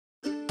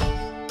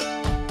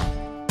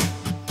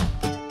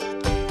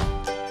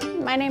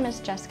My name is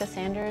Jessica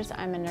Sanders.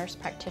 I'm a nurse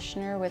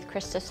practitioner with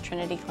CHRISTUS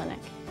Trinity Clinic.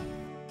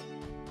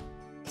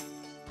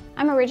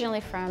 I'm originally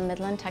from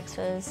Midland,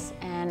 Texas,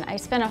 and I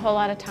spent a whole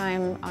lot of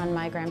time on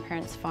my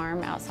grandparents'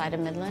 farm outside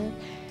of Midland,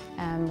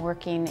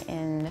 working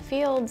in the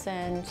fields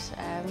and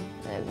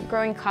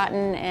growing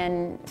cotton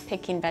and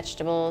picking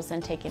vegetables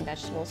and taking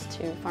vegetables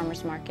to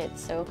farmers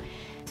markets. So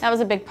that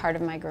was a big part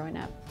of my growing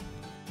up.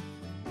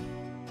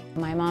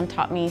 My mom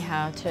taught me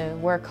how to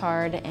work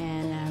hard,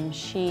 and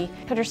she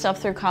put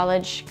herself through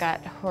college,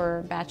 got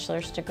her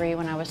bachelor's degree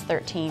when I was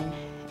 13,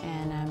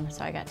 and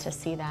so I got to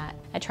see that.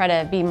 I try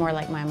to be more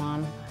like my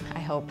mom, I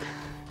hope.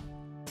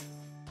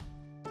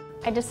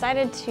 I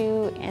decided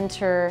to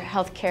enter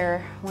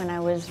healthcare when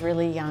I was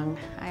really young.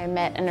 I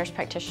met a nurse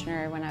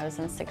practitioner when I was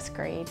in 6th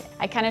grade.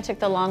 I kind of took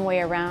the long way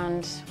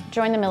around,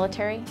 joined the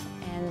military,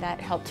 and that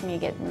helped me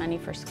get money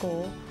for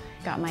school.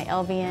 Got my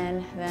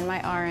LVN, then my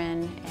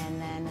RN,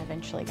 and then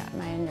eventually got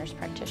my nurse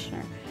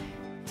practitioner.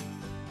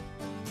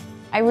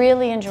 I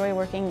really enjoy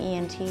working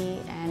ENT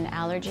and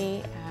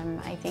allergy.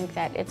 I think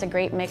that it's a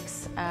great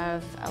mix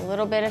of a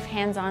little bit of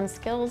hands-on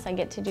skills. I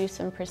get to do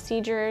some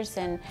procedures,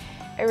 and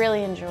I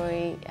really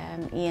enjoy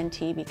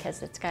ENT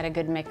because it's got a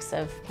good mix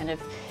of kind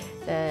of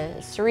the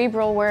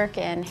cerebral work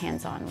and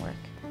hands-on work.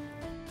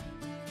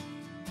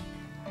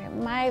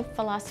 My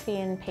philosophy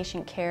in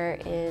patient care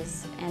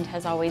is and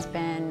has always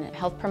been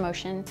health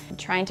promotion,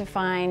 trying to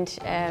find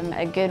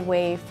a good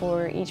way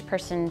for each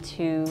person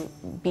to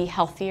be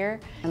healthier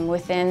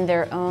within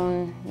their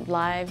own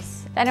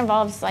lives. That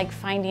involves like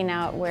finding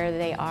out where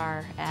they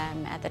are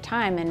at the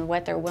time and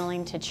what they're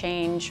willing to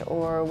change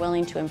or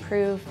willing to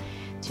improve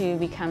to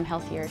become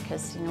healthier,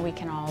 because we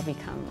can all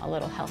become a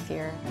little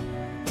healthier.